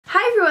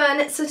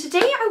everyone, so today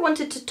I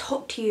wanted to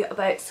talk to you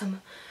about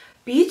some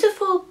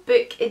beautiful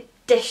book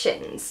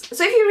editions.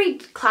 So if you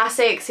read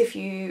classics, if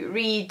you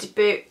read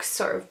books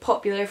sort of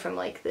popular from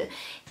like the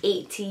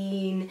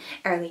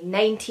early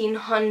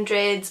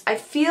 1900s, I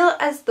feel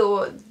as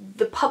though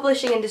the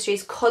publishing industry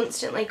is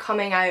constantly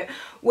coming out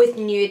with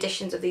new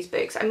editions of these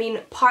books. I mean,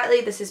 partly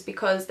this is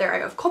because they're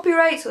out of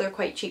copyright, so they're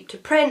quite cheap to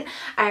print,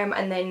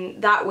 and then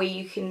that way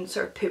you can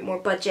sort of put more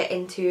budget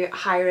into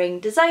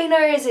hiring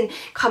designers and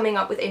coming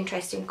up with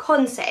interesting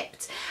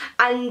concepts.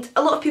 And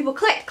a lot of people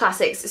collect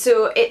classics,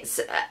 so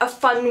it's a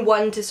fun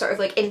one to sort of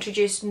like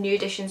introduce new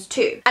editions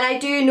to. And I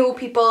do know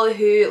people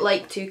who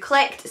like to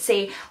collect,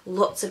 say,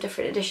 lots of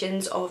different editions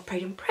of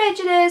Pride and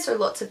Prejudice or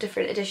lots of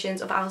different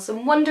editions of Alice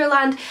in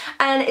Wonderland,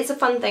 and it's a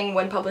fun thing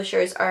when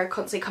publishers are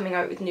constantly coming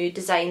out with new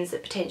designs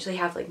that potentially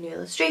have like new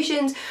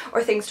illustrations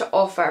or things to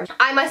offer.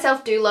 I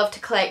myself do love to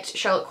collect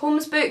Sherlock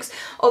Holmes books,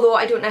 although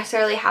I don't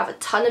necessarily have a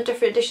ton of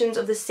different editions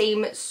of the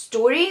same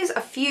stories,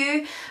 a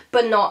few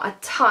but not a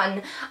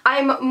ton.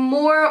 I'm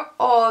more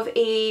of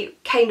a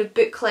kind of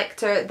book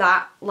collector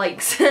that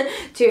likes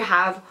to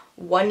have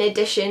one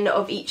edition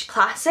of each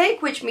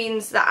classic, which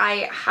means that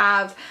I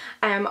have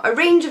a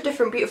range of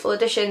different beautiful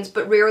editions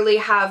but rarely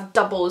have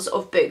doubles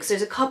of books.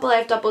 There's a couple I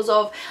have doubles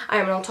of,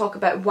 and I'll talk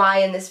about why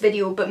in this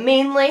video, but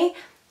mainly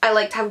I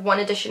like to have one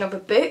edition of a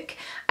book.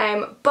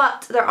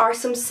 But there are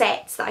some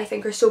sets that I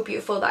think are so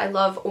beautiful that I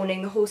love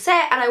owning the whole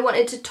set, and I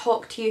wanted to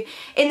talk to you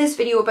in this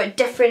video about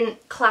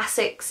different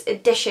classics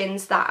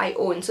editions that I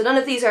own. So none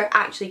of these are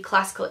actually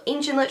classical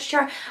ancient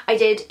literature. I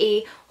did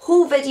a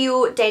whole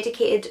video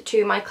dedicated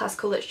to my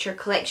classical literature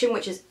collection,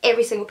 which is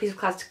every single piece of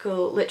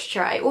classical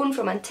literature I own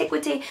from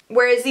antiquity,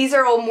 whereas these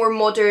are all more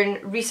modern,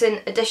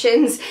 recent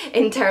editions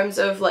in terms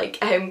of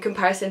like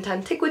comparison to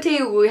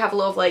antiquity. We have a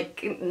lot of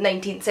like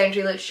 19th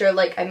century literature,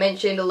 like I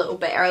mentioned a little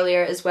bit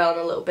earlier as well,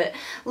 and a little bit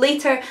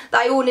later,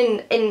 that I own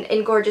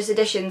in gorgeous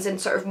editions in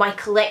sort of my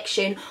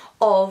collection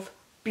of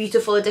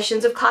beautiful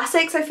editions of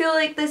classics. I feel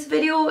like this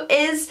video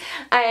is.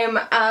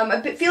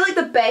 I feel like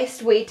the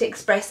best way to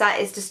express that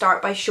is to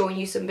start by showing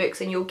you some books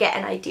and you'll get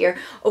an idea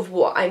of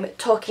what I'm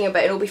talking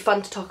about. It'll be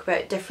fun to talk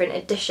about different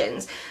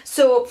editions.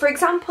 So for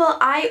example,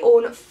 I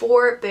own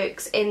 4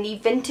 books in the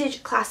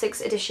Vintage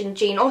Classics Edition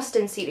Jane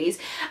Austen series,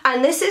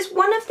 and this is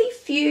one of the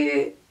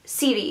few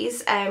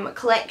series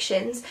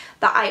collections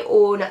that I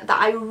own that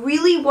I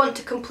really want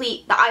to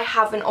complete that I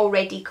haven't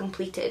already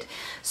completed.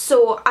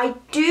 So I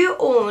do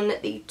own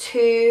the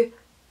 2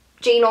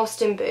 Jane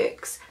Austen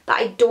books that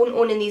I don't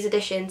own in these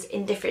editions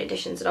in different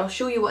editions, and I'll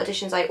show you what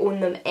editions I own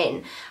them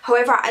in.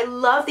 However, I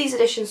love these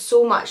editions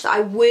so much that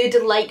I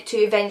would like to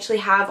eventually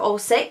have all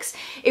 6.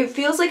 It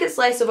feels like it's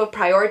less of a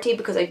priority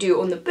because I do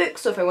own the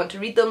books, so if I want to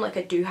read them, like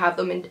I do have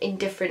them in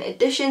different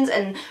editions,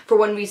 and for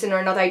one reason or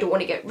another I don't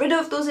want to get rid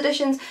of those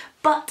editions.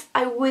 But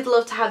I would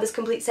love to have this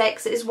complete set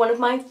because it is one of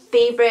my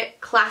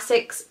favourite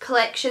classics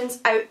collections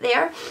out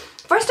there.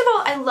 First of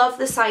all, I love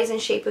the size and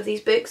shape of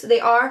these books. They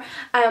are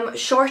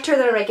shorter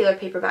than a regular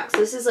paperback, so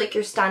this is like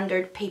your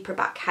standard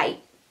paperback height.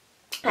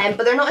 But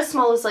they're not as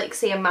small as like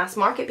say a mass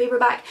market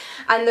paperback,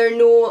 and they're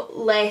no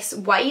less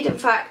wide. In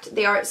fact,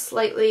 they are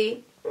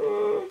slightly,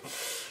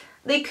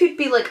 they could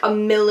be like a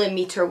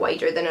millimetre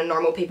wider than a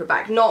normal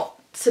paperback, not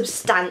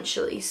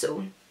substantially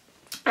so.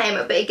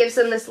 But it gives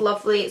them this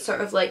lovely sort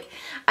of like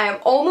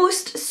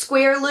almost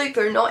square look.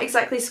 They're not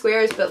exactly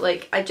squares, but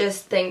like I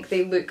just think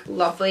they look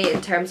lovely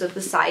in terms of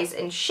the size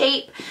and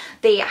shape.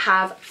 They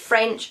have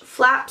French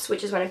flaps,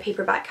 which is when a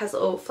paperback has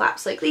little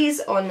flaps like these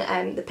on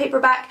the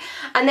paperback,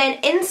 and then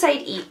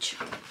inside each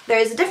there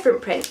is a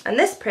different print, and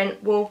this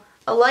print will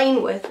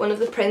align with one of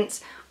the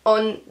prints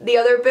on the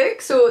other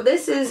book. So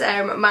this is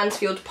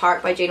Mansfield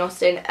Park by Jane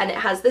Austen, and it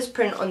has this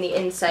print on the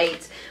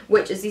inside,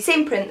 which is the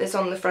same print that's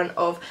on the front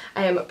of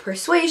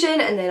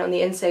Persuasion, and then on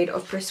the inside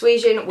of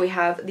Persuasion we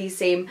have the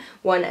same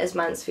one as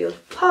Mansfield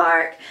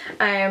Park.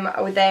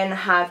 I would then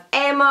have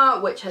Emma,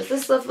 which has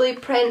this lovely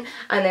print,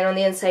 and then on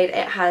the inside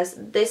it has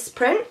this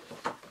print,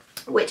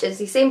 which is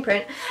the same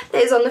print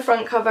that is on the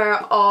front cover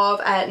of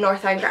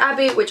Northanger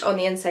Abbey, which on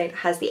the inside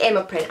has the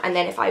Emma print. And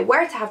then if I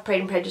were to have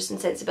Pride and Prejudice and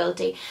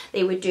Sensibility,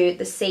 they would do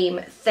the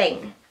same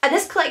thing. And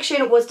this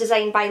collection was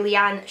designed by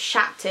Leanne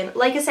Shapton.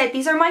 Like I said,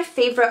 these are my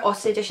favourite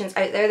Austen editions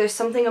out there. There's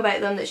something about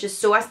them that's just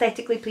so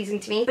aesthetically pleasing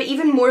to me. But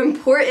even more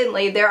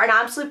importantly, they're an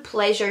absolute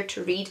pleasure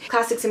to read.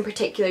 Classics in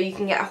particular, you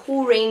can get a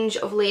whole range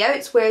of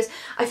layouts, whereas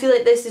I feel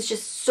like this is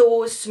just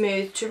so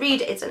smooth to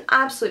read. It's an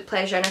absolute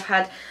pleasure, and I've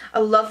had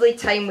a lovely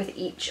time with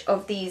each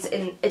of these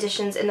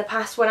editions in the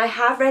past when I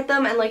have read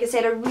them. And like I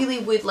said, I really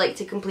would like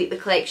to complete the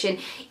collection,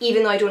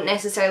 even though I don't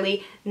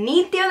necessarily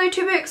need the other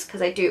 2 books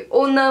because I do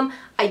own them.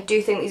 I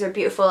do think these are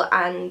beautiful,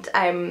 and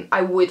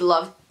I would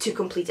love to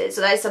complete it.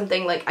 So that is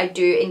something like I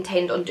do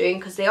intend on doing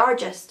because they are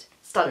just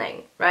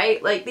stunning,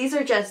 right? Like these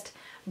are just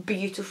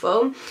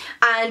beautiful,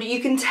 and you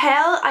can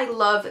tell I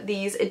love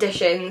these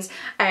editions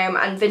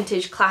and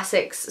vintage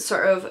classics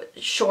sort of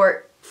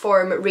short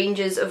form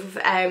ranges of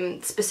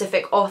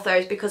specific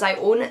authors because I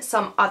own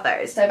some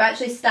others. So I've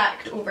actually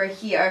stacked over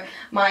here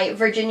my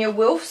Virginia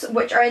Woolfs,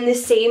 which are in the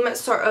same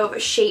sort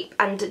of shape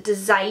and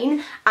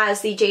design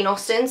as the Jane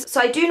Austens. So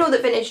I do know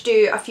that Vintage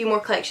do a few more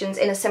collections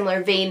in a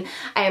similar vein,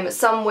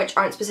 some which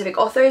aren't specific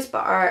authors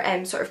but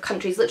are sort of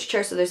countries'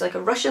 literature. So there's like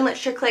a Russian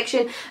literature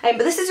collection, but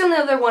this is the only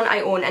other one I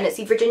own, and it's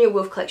the Virginia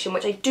Woolf collection,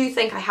 which I do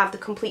think I have the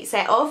complete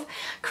set of.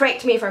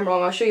 Correct me if I'm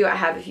wrong, I'll show you what I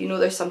have if you know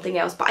there's something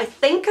else, but I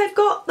think I've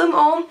got them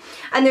all,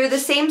 and they're the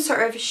same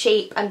sort of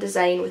shape and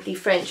design with the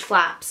French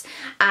flaps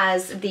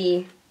as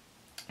the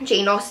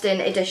Jane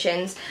Austen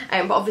editions,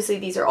 but obviously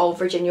these are all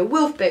Virginia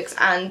Woolf books,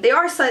 and they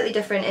are slightly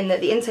different in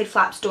that the inside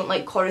flaps don't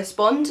like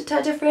correspond to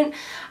a different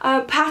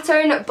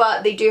pattern,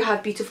 but they do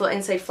have beautiful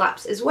inside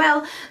flaps as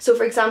well. So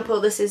for example,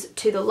 this is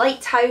To the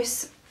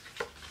Lighthouse,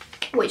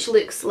 which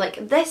looks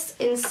like this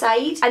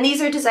inside, and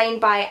these are designed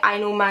by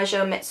Aino Maja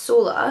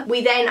Metsola.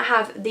 We then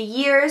have The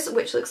Years,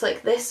 which looks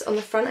like this on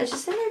the front. I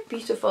just think they're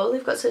beautiful.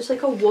 They've got such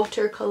like a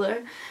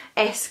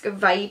watercolour-esque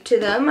vibe to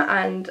them,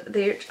 and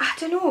they're, I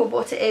don't know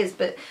what it is,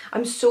 but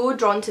I'm so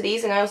drawn to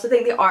these, and I also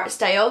think the art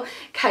style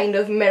kind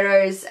of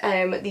mirrors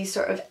the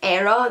sort of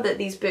era that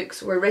these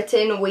books were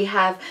written. We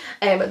have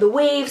The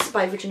Waves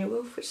by Virginia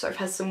Woolf, which sort of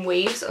has some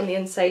waves on the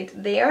inside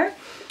there.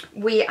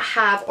 We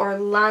have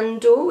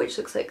Orlando, which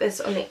looks like this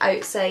on the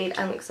outside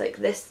and looks like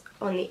this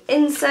on the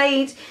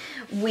inside.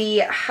 We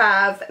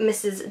have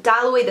Mrs.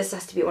 Dalloway, this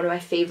has to be one of my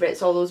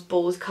favourites, all those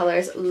Bowles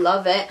colours,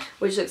 love it,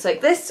 which looks like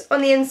this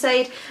on the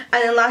inside.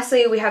 And then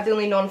lastly we have the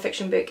only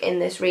non-fiction book in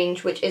this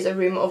range, which is A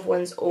Room of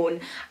One's Own,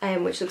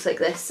 which looks like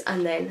this,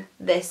 and then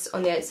this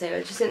on the outside.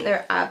 I just think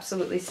they're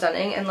absolutely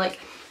stunning, and like,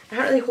 I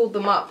can't really hold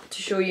them up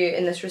to show you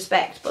in this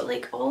respect, but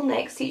like all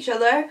next to each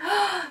other,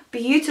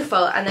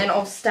 beautiful, and then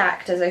all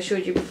stacked as I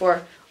showed you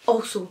before,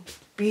 also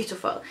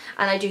beautiful.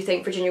 And I do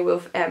think Virginia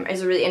Woolf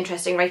is a really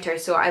interesting writer,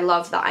 so I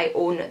love that I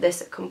own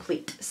this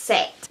complete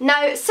set.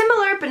 Now,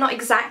 similar but not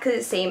exactly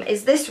the same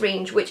is this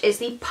range, which is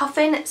the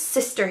Puffin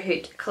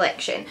Sisterhood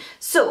collection.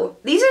 So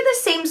these are the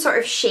same sort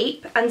of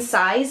shape and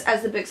size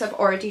as the books I've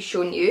already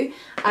shown you.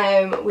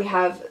 We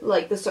have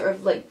like the sort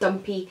of like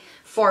dumpy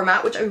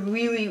format, which I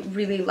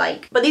really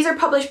like. But these are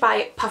published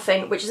by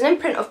Puffin, which is an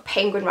imprint of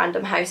Penguin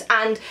Random House,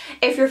 and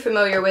if you're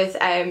familiar with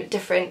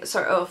different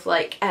sort of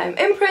like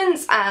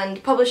imprints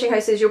and publishing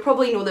houses, you'll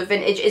probably know that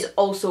Vintage is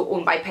also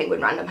owned by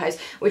Penguin Random House,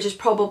 which is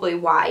probably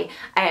why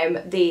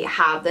they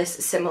have this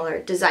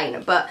similar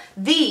design. But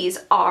these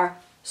are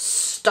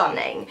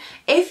stunning.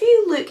 If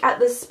you look at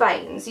the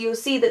spines, you'll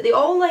see that they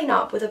all line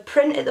up with a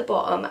print at the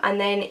bottom and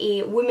then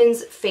a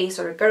woman's face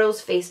or a girl's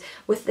face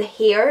with the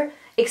hair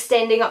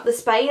extending up the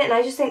spine, and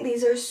I just think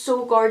these are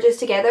so gorgeous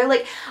together.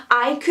 Like,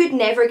 I could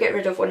never get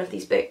rid of one of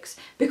these books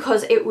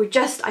because it would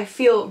just, I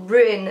feel,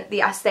 ruin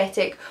the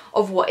aesthetic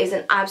of what is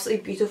an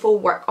absolutely beautiful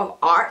work of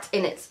art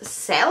in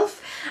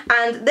itself.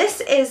 And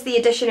this is the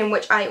edition in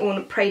which I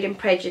own Pride and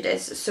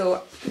Prejudice,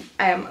 so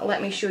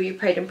let me show you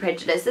Pride and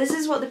Prejudice. This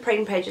is what the Pride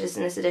and Prejudice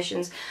in this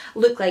editions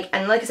look like,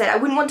 and like I said, I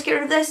wouldn't want to get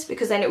rid of this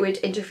because then it would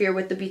interfere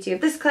with the beauty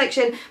of this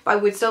collection, but I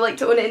would still like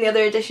to own it in the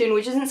other edition,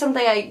 which isn't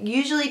something I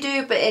usually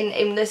do, but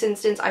in this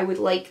instance I would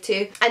like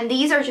to. And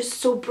these are just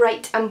so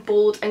bright and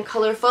bold and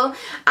colourful,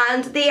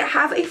 and they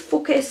have a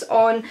focus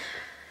on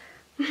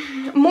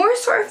more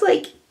sort of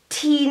like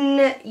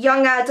teen,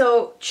 young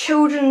adult,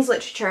 children's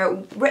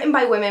literature written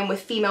by women with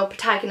female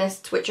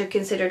protagonists, which are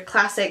considered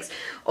classics.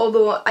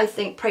 Although I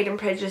think Pride and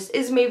Prejudice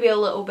is maybe a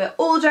little bit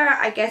older,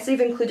 I guess they've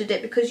included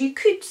it because you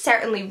could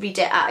certainly read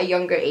it at a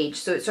younger age,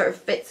 so it sort of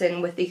fits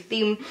in with the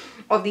theme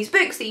of these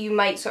books that you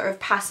might sort of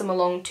pass them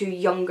along to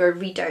younger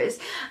readers.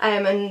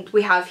 And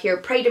we have here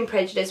Pride and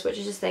Prejudice, which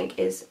I just think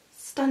is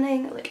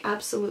stunning, like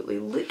absolutely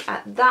look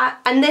at that.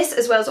 And this,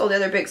 as well as all the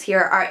other books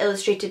here, are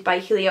illustrated by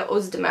Hülya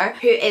Özdemir,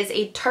 who is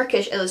a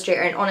Turkish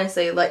illustrator, and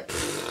honestly, like,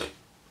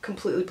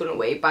 completely blown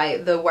away by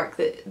the work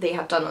that they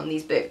have done on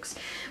these books.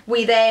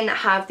 We then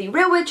have The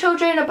Railway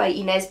Children by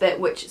E. Nesbit,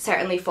 which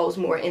certainly falls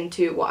more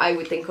into what I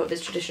would think of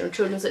as traditional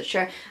children's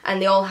literature, and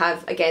they all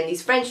have, again,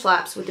 these French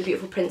flaps with the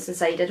beautiful prints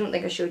inside. I don't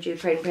think I showed you the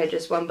Pride and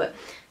Prejudice one, but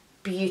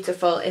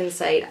beautiful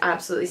inside,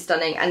 absolutely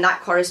stunning, and that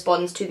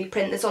corresponds to the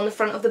print that's on the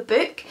front of the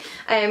book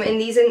in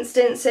these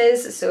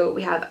instances. So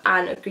we have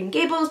Anne of Green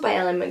Gables by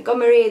Ellen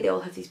Montgomery. They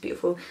all have these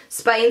beautiful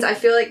spines. I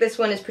feel like this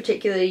one is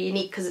particularly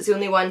unique because it's the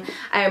only one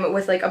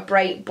with like a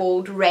bright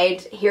bold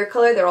red hair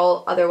colour. They're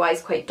all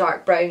otherwise quite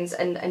dark browns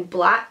and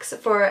blacks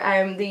for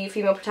the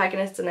female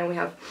protagonists, and then we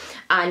have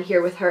Anne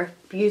here with her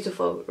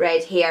beautiful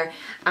red hair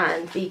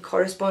and the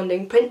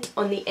corresponding print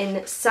on the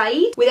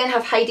inside. We then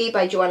have Heidi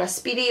by Joanna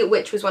Speedy,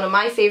 which was one of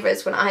my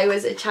favourites when I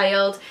was a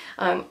child.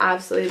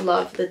 Absolutely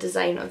love the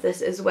design of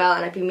this as well,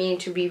 and I've been meaning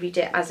to reread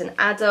it as an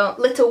adult.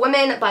 Little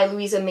Women by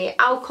Louisa May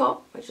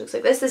Alcott, which looks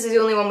like this. This is the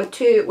only one with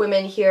two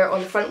women here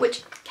on the front,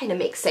 which kind of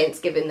makes sense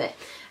given that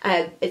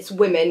it's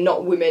women,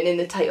 not women in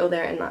the title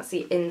there, and that's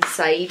the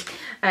inside.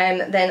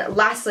 Then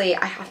lastly,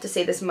 I have to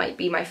say this might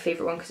be my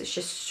favourite one because it's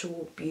just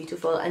so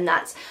beautiful, and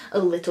that's A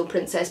Little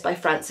Princess by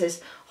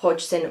Frances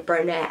Hodgson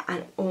Burnett,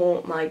 and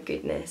oh my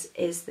goodness,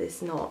 is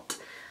this not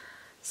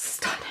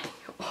stunning.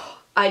 Oh,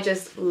 I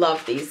just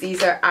love these.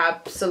 These are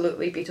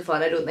absolutely beautiful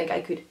and I don't think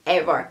I could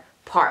ever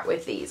part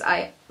with these.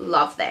 I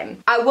love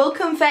them. I will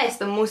confess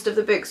that most of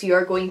the books you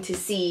are going to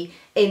see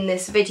in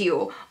this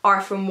video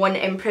are from one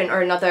imprint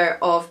or another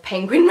of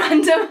Penguin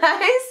Random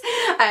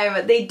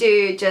House. They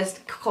do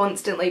just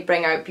constantly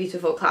bring out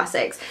beautiful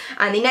classics.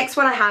 And the next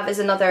one I have is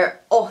another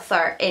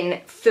author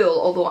in full,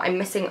 although I'm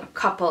missing a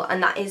couple,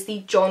 and that is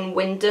the John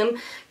Wyndham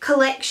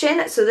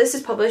collection. So this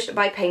is published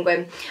by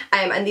Penguin,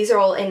 and these are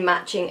all in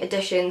matching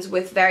editions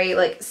with very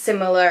like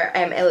similar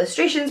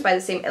illustrations by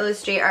the same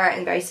illustrator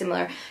and very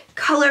similar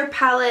colour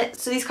palette.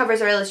 So these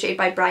covers are illustrated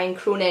by Brian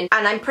Cronin,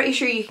 and I'm pretty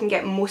sure you can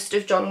get most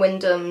of John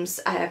Wyndham's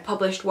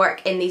published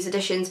work in these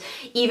editions.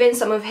 Even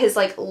some of his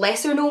like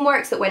lesser known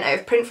works that went out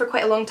of print for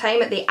quite a long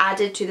time, they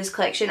added to this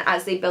collection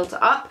as they built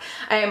it up,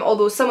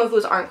 although some of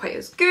those aren't quite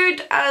as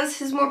good as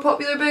his more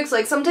popular books.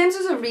 Like sometimes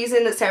there's a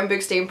reason that certain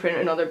books stay in print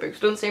and other books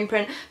don't stay in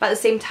print, but at the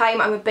same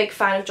time I'm a big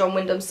fan of John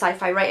Wyndham's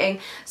sci-fi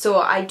writing, so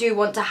I do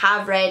want to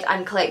have read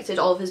and collected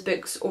all of his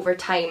books over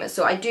time,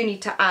 so I do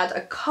need to add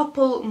a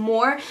couple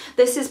more.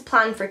 This is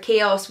Plan for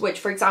Chaos, which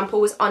for example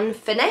was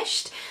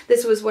unfinished.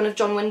 This was one of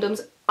John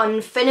Wyndham's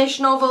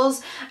unfinished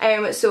novels,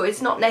 so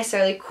it's not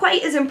necessarily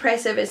quite as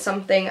impressive as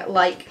something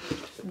like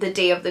The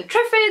Day of the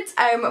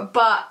Triffids,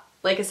 but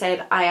like I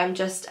said, I am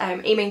just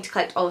aiming to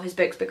collect all of his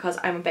books because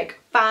I'm a big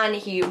fan.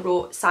 He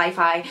wrote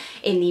sci-fi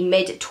in the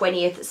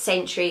mid-20th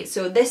century.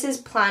 So this is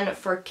Plan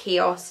for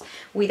Chaos.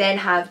 We then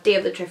have Day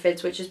of the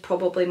Triffids, which is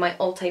probably my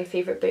all-time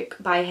favourite book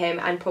by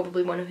him and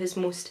probably one of his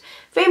most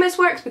famous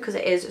works because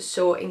it is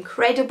so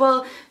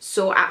incredible,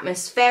 so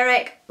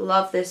atmospheric.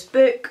 Love this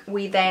book.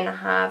 We then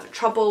have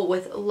Trouble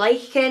with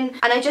Lichen,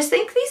 and I just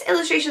think these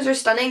illustrations are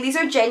stunning. These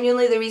are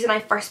genuinely the reason I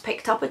first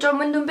picked up a John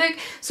Wyndham book.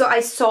 So I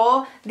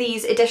saw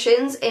these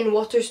editions in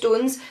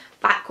Waterstones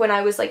back when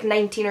I was like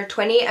 19 or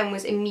 20 and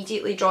was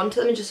immediately drawn to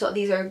them and just thought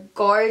these are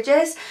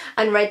gorgeous,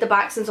 and read the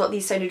backs and thought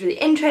these sounded really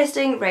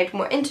interesting, read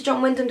more into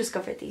John Wyndham,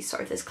 discovered these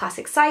sort of this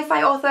classic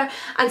sci-fi author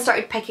and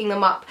started picking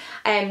them up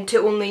to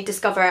only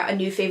discover a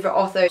new favourite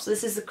author. So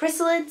this is The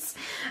Chrysalids.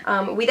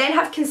 We then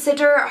have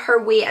Consider,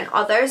 Her Way and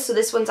Others. So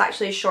this one's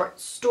actually a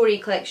short story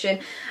collection.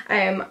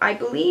 I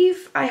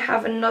believe I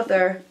have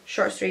another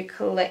short story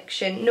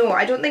collection. No,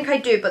 I don't think I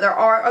do, but there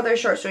are other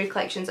short story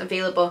collections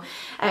available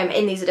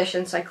in these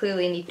editions, so I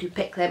clearly need to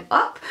pick them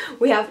up.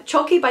 We have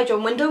Chalky by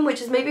John Wyndham, which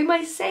is maybe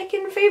my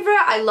second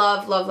favourite. I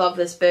love, love, love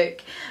this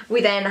book. We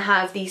then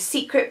have The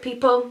Secret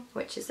People,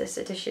 which is this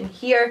edition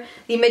here.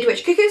 The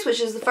Midwich Cuckoos, which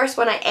is the first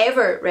one I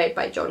ever read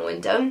by John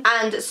Wyndham.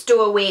 And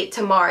Stowaway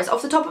to Mars.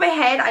 Off the top of my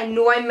head, I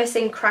know I'm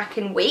missing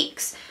Kraken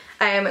Wakes.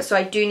 So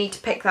I do need to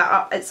pick that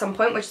up at some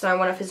point, which is now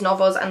one of his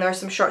novels, and there are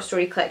some short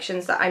story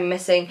collections that I'm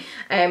missing,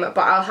 but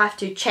I'll have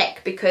to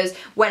check because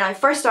when I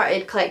first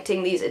started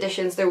collecting these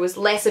editions there was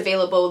less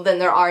available than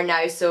there are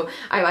now, so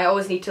I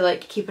always need to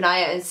like keep an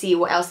eye out and see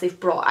what else they've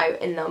brought out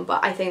in them.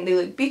 But I think they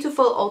look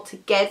beautiful all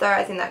together.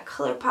 I think that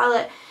colour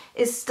palette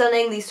is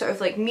stunning. These sort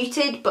of like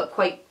muted but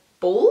quite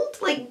bold,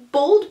 like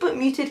bold but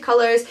muted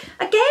colours.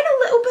 Again,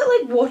 a little bit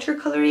like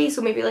watercolory,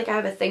 so maybe like I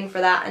have a thing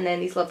for that, and then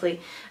these lovely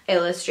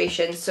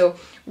illustrations. So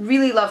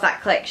really love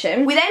that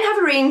collection. We then have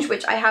a range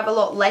which I have a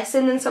lot less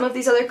in than some of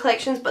these other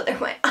collections, but they're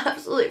my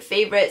absolute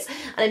favourites,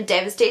 and I'm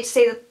devastated to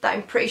say that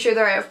I'm pretty sure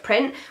they're out of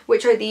print,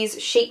 which are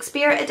these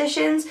Shakespeare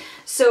editions.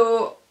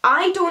 So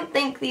I don't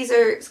think these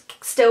are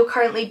still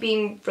currently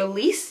being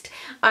released.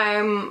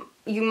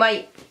 You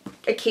might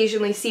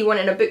occasionally see one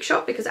in a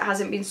bookshop because it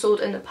hasn't been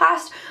sold in the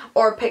past,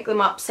 or pick them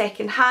up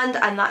second hand,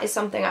 and that is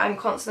something I'm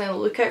constantly on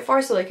the lookout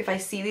for. So like if I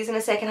see these in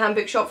a second hand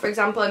bookshop, for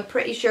example, I'm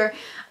pretty sure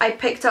I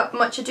picked up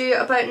Much Ado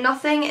About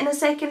Nothing in a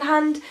second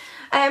hand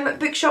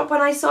bookshop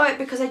when I saw it,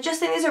 because I just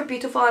think these are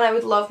beautiful and I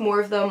would love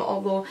more of them,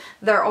 although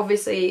they're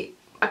obviously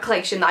a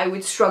collection that I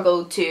would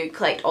struggle to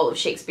collect all of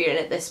Shakespeare in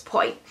at this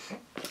point.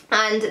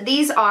 And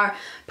these are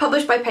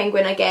published by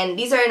Penguin again.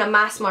 These are in a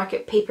mass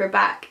market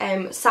paperback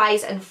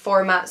size and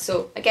format.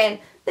 So again,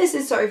 this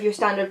is sort of your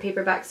standard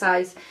paperback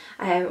size,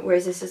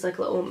 whereas this is like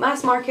a little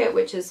mass market,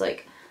 which is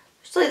like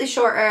slightly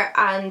shorter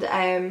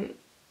and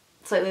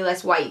slightly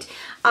less wide.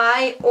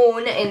 I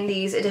own in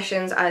these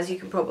editions, as you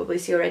can probably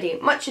see already,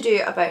 Much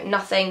Ado About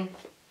Nothing,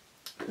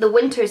 The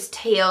Winter's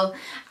Tale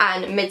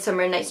and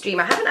Midsummer Night's Dream.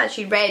 I haven't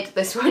actually read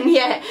this one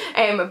yet,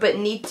 but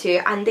need to,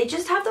 and they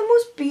just have the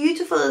most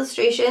beautiful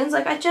illustrations.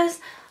 Like I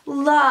just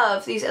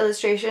love these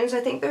illustrations. I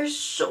think they're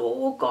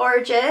so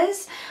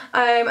gorgeous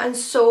and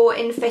so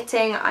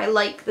in-fitting. I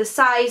like the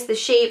size, the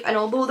shape, and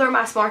although they're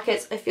mass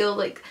markets, I feel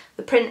like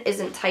the print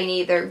isn't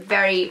tiny. They're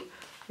very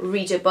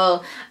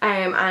readable,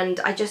 and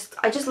I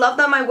just love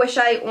them. I wish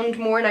I owned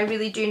more, and I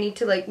really do need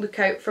to like look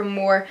out for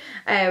more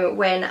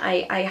when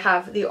I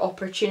have the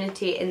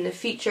opportunity in the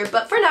future.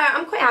 But for now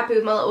I'm quite happy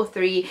with my little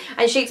three,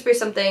 and Shakespeare's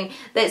something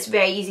that's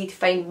very easy to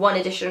find one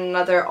edition or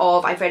another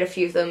of. I've read a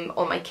few of them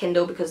on my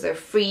Kindle because they're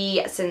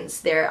free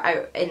since they're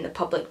out in the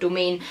public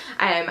domain,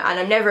 and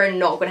I'm never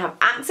not going to have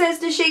access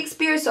to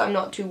Shakespeare, so I'm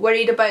not too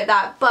worried about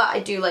that. But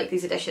I do like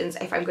these editions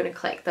if I'm going to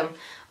collect them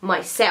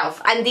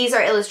myself. And these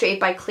are illustrated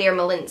by Claire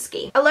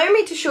Malinsky. A Allow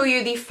me to show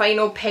you the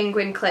final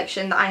Penguin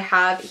collection that I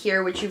have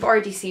here, which you've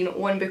already seen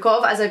one book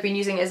of, as I've been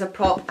using it as a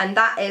prop, and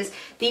that is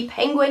the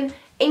Penguin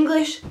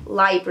English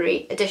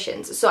Library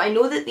Editions. So I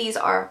know that these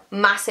are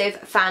massive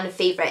fan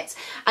favourites,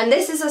 and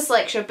this is a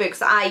selection of books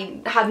that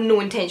I have no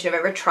intention of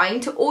ever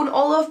trying to own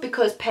all of,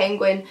 because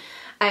Penguin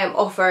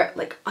offer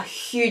like a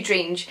huge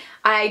range.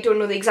 I don't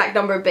know the exact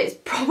number, but it's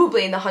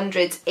probably in the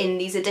hundreds in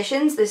these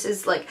editions. This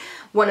is like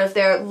one of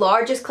their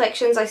largest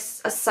collections,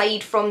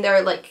 aside from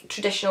their like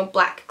traditional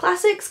black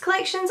classics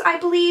collections, I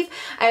believe.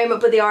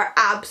 But they are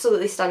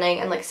absolutely stunning,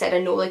 and like I said, I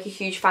know like a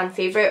huge fan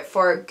favourite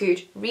for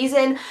good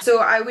reason. So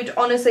I would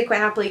honestly quite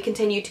happily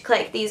continue to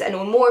collect these and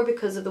own more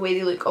because of the way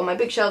they look on my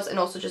bookshelves, and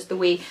also just the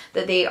way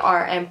that they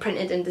are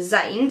printed and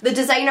designed. The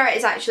designer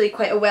is actually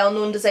quite a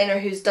well-known designer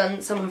who's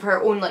done some of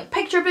her own like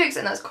picture books,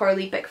 and that's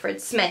Coralie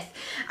Bickford-Smith.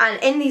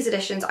 And in these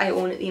editions I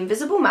own The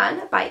Invisible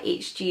Man by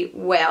H.G.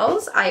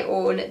 Wells, I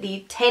own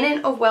The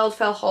Tenant of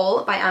Wildfell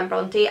Hall by Anne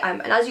Bronte,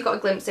 and as you got a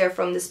glimpse there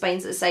from the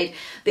spines at the side,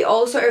 they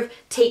all sort of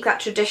take that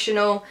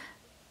traditional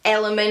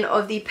element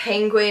of the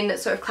Penguin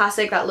sort of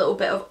classic, that little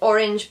bit of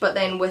orange, but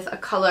then with a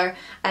colour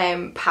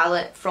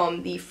palette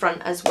from the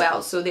front as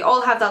well. So they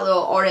all have that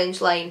little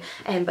orange line,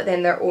 but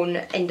then their own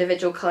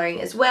individual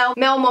colouring as well.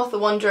 Melmoth the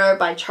Wanderer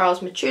by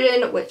Charles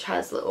Maturin, which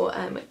has little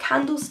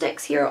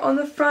candlesticks here on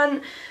the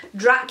front.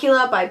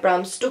 Dracula by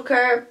Bram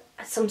Stoker,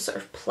 some sort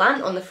of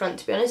plant on the front,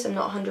 to be honest. I'm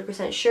not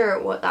 100% sure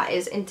what that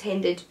is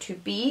intended to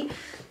be.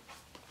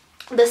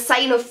 The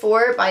Sign of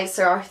Four by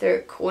Sir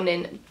Arthur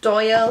Conan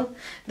Doyle.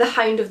 The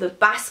Hound of the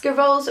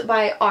Baskervilles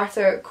by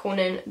Arthur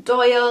Conan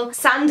Doyle.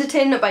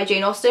 Sanditon by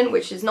Jane Austen,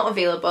 which is not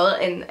available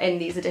in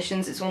these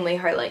editions. It's only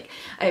her like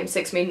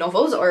 6 main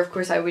novels, or of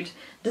course I would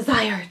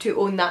desire to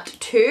own that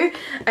too.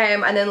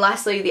 And then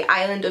lastly, The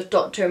Island of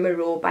Dr.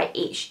 Moreau by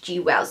H.G.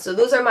 Wells. So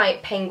those are my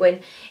Penguin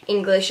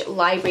English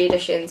Library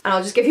editions, and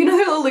I'll just give you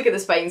another little look at the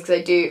spines, because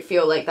I do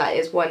feel like that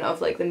is one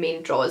of like the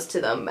main draws to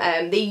them.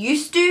 They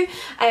used to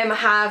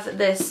have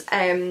this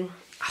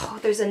oh,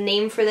 there's a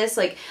name for this,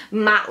 like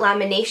matte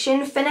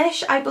lamination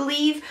finish, I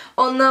believe,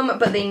 on them,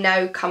 but they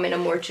now come in a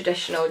more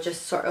traditional,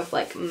 just sort of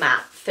like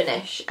matte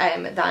finish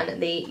than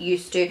they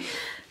used to.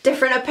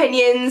 Different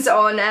opinions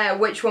on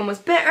which one was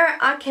better.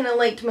 I kind of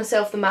liked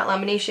myself the matte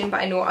lamination,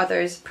 but I know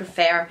others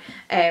prefer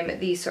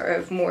the sort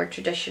of more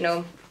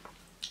traditional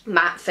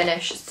matte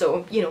finish,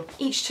 so you know,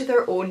 each to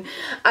their own.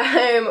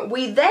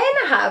 We then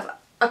have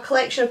a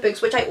collection of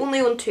books which I only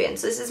own 2 in.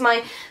 So this is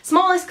my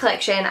smallest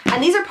collection,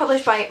 and these are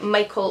published by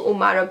Michael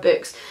O'Mara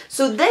Books.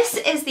 So this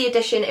is the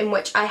edition in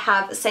which I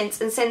have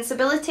Sense and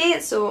Sensibility.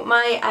 So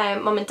my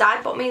mum and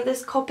dad bought me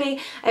this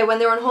copy when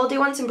they were on holiday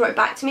once and brought it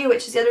back to me,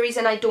 which is the other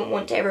reason I don't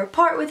want to ever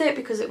part with it,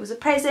 because it was a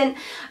present,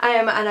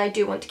 and I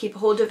do want to keep a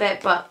hold of it.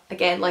 But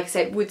again, like I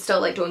said, would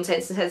still like to own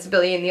Sense and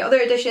Sensibility in the other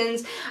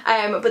editions.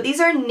 But these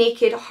are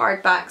naked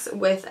hardbacks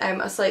with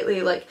a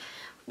slightly like,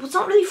 well, it's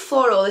not really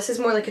floral, this is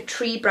more like a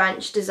tree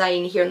branch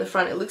design here on the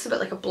front. It looks a bit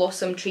like a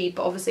blossom tree,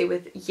 but obviously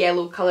with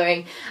yellow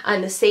colouring,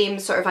 and the same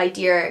sort of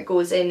idea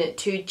goes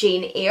into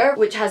Jane Eyre,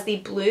 which has the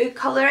blue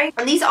colouring.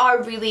 And these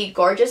are really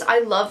gorgeous. I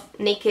love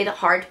naked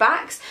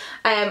hardbacks,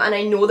 and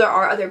I know there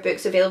are other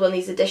books available in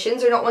these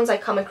editions. They're not ones I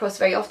come across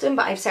very often,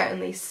 but I've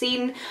certainly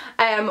seen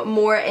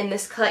more in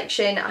this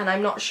collection, and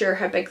I'm not sure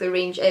how big the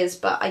range is,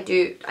 but I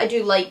do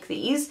like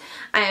these,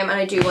 and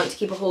I do want to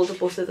keep a hold of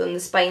both of them. The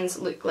spines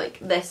look like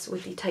this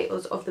with the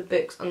titles of the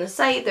books on the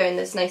side. They're in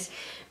this nice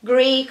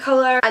grey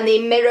colour, and they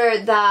mirror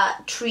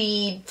that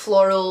tree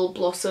floral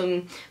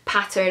blossom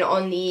pattern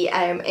on the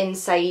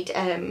inside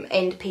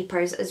end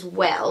papers as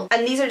well.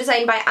 And these are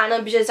designed by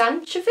Anna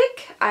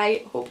Bjezancevic,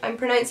 I hope I'm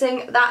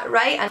pronouncing that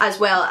right, and as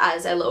well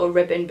as a little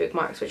ribbon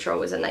bookmarks, which are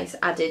always a nice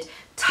added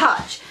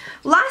touch.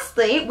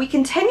 Lastly, we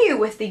continue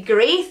with the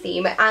grey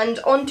theme and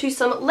onto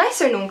some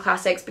lesser known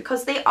classics,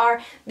 because they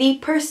are the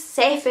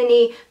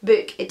Persephone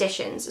book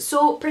editions.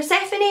 So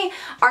Persephone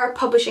are a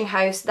publishing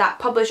house that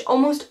publish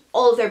almost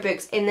all of their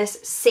books in this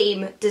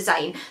same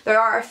design. There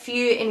are a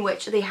few in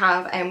which they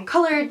have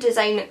coloured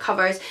design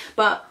covers,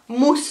 but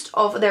most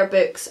of their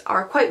books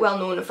are quite well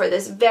known for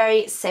this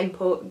very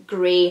simple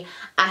grey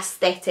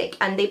aesthetic,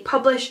 and they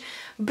publish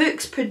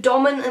books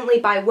predominantly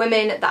by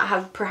women that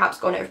have perhaps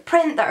gone out of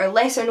print, that are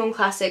lesser known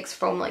classics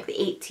from like the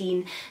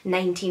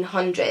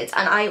 1900s,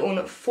 and I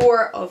own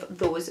 4 of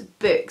those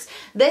books.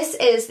 This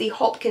is the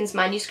Hopkins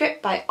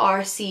Manuscript by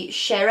R.C.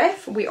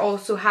 Sheriff. We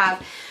also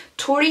have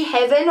Tory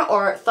Heaven,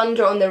 or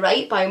Thunder on the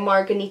Right, by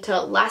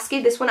Margarita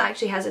Lasky. This one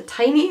actually has a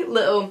tiny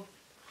little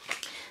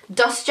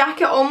dust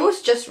jacket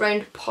almost just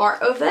round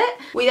part of it.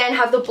 We then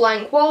have The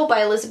Blank Wall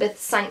by Elizabeth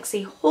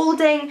Sanksy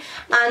Holding,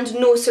 and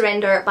No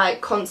Surrender by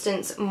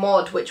Constance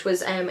Maud, which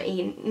was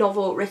a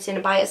novel written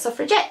by a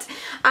suffragette.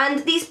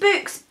 And these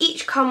books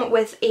each come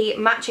with a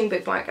matching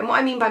bookmark, and what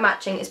I mean by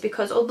matching is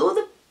because although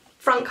the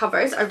front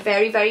covers are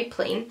very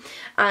plain,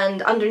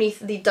 and underneath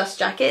the dust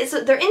jackets,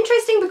 they're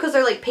interesting because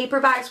they're like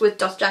paperbacks with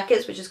dust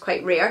jackets, which is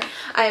quite rare,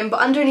 but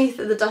underneath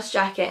the dust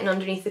jacket and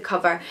underneath the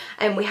cover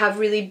we have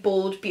really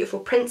bold beautiful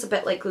prints, a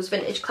bit like those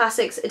vintage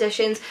classics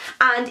editions,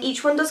 and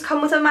each one does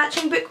come with a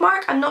matching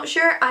bookmark. I'm not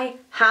sure I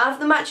have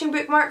the matching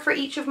bookmark for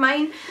each of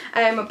mine,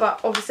 but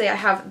obviously I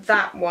have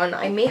that one.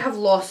 I may have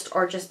lost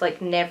or just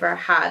like never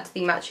had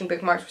the matching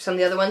bookmarks for some of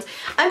the other ones.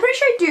 I'm pretty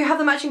sure I do have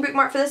the matching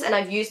bookmark for this and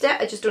I've used it,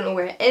 I just don't know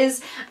where it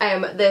is.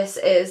 This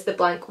is the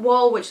blank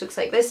wall, which looks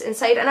like this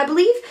inside, and I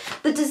believe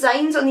the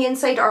designs on the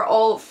inside are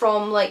all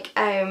from like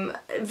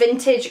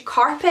vintage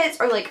carpets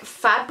or like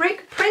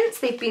fabric prints.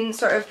 They've been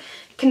sort of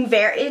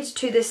converted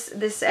to this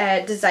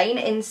design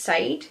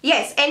inside.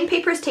 Yes, end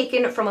paper is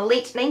taken from a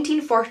late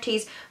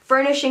 1940s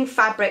furnishing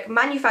fabric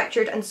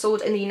manufactured and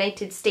sold in the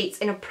United States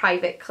in a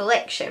private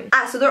collection.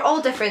 So they're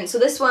all different. So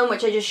this one,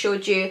 which I just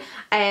showed you,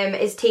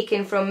 is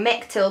taken from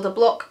Mechtilde, a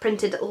block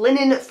printed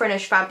linen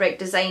furnished fabric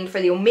designed for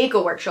the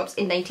Omega workshops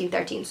in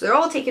 1913. So they're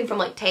all taken from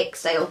like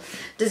textile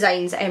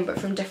designs, but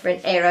from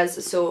different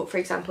eras. So for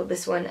example,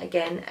 this one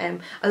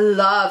again, I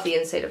love the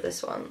inside of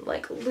this one.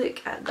 Like,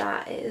 look at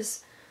that, it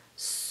is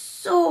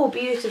so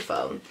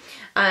beautiful.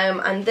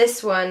 And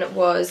this one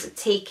was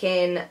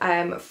taken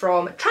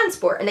from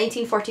Transport, a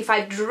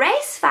 1945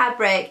 dress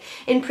fabric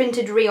in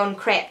printed rayon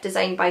crepe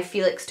designed by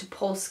Felix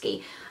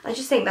Topolsky. I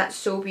just think that's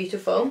so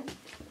beautiful.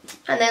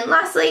 And then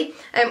lastly,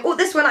 oh,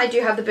 this one I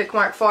do have the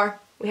bookmark for.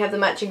 We have the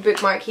matching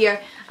bookmark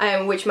here,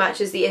 which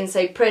matches the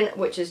inside print,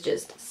 which is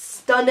just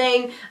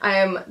stunning.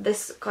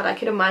 God, I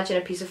could imagine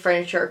a piece of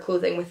furniture or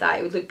clothing with that.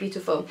 It would look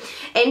beautiful.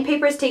 End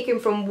paper is taken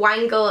from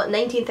Wangle,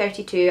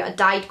 1932, a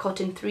dyed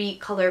cotton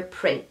 3-colour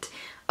print.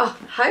 Oh,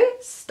 how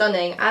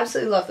stunning.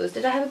 Absolutely love those.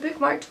 Did I have a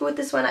bookmark to go with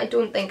this one? I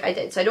don't think I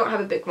did, so I don't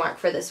have a bookmark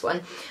for this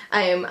one.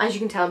 As you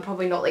can tell, I'm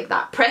probably not like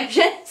that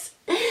precious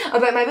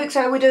about my books,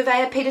 or I would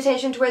have paid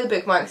attention to where the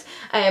bookmarks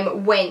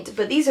went,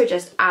 but these are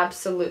just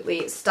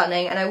absolutely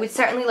stunning, and I would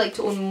certainly like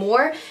to own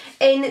more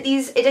in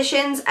these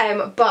editions,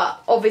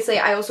 but obviously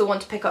I also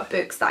want to pick up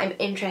books that I'm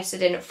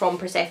interested in from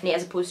Persephone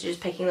as opposed to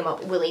just picking them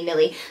up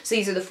willy-nilly. So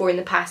these are the 4 in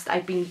the past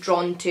I've been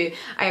drawn to.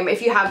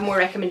 If you have more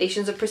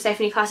recommendations of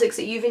Persephone classics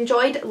that you've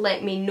enjoyed,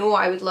 let me know.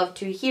 I would love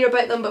to hear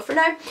about them, but for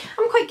now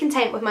I'm quite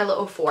content with my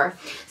little 4.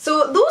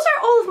 So those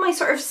are all of my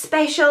sort of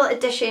special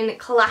edition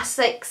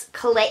classics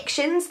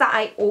collections that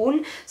I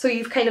own. So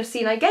you've kind of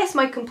seen, I guess,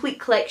 my complete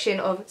collection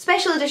of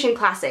special edition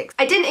classics.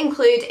 I didn't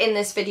include in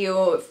this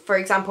video, for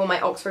example, my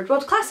Oxford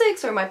World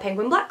Classics or my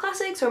Penguin Black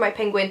Classics or my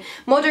Penguin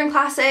Modern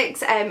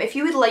Classics. If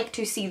you would like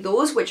to see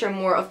those, which are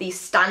more of the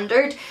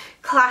standard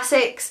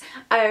classics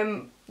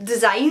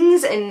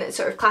designs and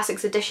sort of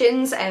classics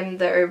editions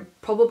that are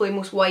probably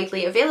most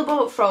widely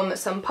available from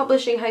some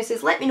publishing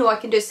houses, let me know. I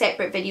can do a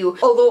separate video.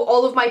 Although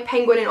all of my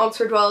Penguin and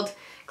Oxford World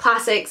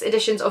Classics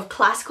editions of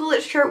classical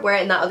literature were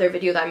in that other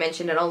video that I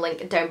mentioned, and I'll link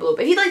it down below.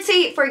 But if you'd like to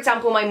see, for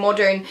example, my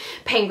modern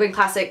Penguin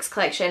Classics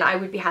collection, I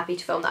would be happy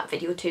to film that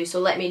video too, so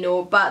let me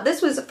know. But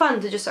this was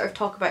fun to just sort of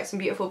talk about some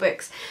beautiful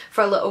books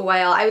for a little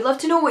while. I would love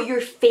to know what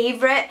your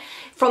favourite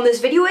from this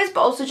video is,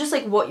 but also just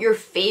like what your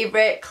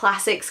favourite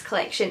classics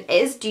collection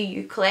is. Do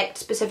you collect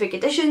specific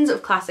editions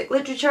of classic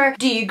literature?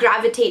 Do you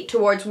gravitate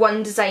towards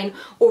one design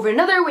over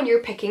another when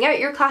you're picking out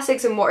your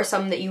classics, and what are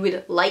some that you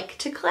would like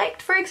to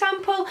collect, for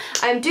example?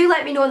 Do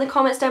let me know in the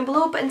comments down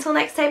below, but until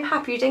next time,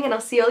 happy reading, and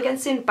I'll see you all again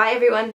soon. Bye everyone!